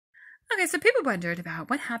Okay, so people wondered about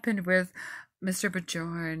what happened with Mr.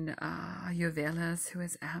 Bjorn Ulveaus, who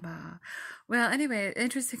is ABBA. Well, anyway,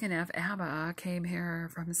 interesting enough, ABBA came here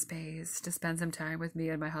from space to spend some time with me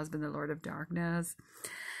and my husband, the Lord of Darkness.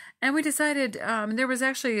 And we decided, there was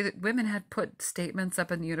actually, women had put statements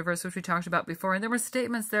up in the universe, which we talked about before, and there were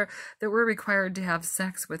statements there that were required to have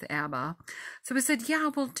sex with ABBA. So we said,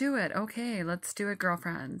 yeah, we'll do it. Okay, let's do it,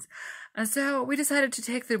 girlfriends. And so we decided to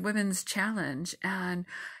take the women's challenge, and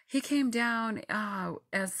he came down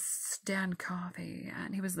as Dan Coffey,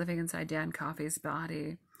 and he was living inside Dan Coffey's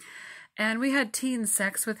body. And we had teen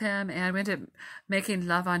sex with him, and we ended up making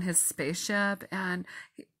love on his spaceship. And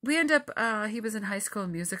we ended up, he was in High School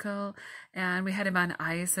Musical, and we had him on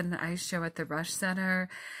ice at an ice show at the Resch Center.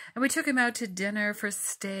 And we took him out to dinner for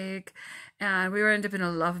steak, and we ended up in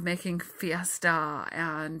a lovemaking fiesta.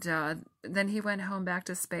 And then he went home back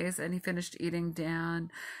to space, and he finished eating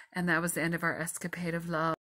Dan, and that was the end of our escapade of love.